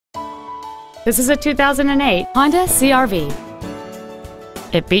This is a 2008 Honda CR-V.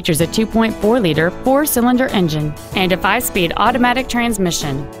 It features a 2.4-liter four-cylinder engine and a 5-speed automatic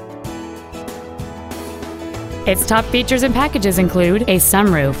transmission. Its top features and packages include a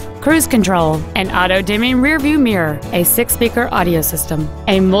sunroof, cruise control, an auto-dimming rearview mirror, a 6-speaker audio system,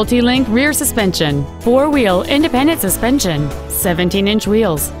 a multi-link rear suspension, 4-wheel independent suspension, 17-inch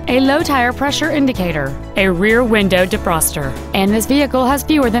wheels, a low tire pressure indicator, a rear window defroster, and this vehicle has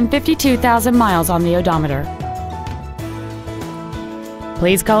fewer than 52,000 miles on the odometer.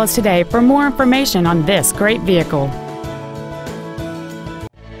 Please call us today for more information on this great vehicle.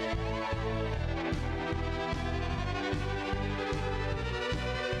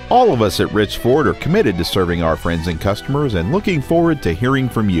 All of us at Rich Ford are committed to serving our friends and customers and looking forward to hearing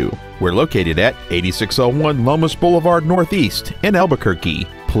from you. We're located at 8601 Lomas Boulevard Northeast in Albuquerque.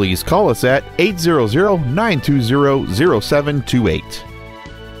 Please call us at 800-920-0728.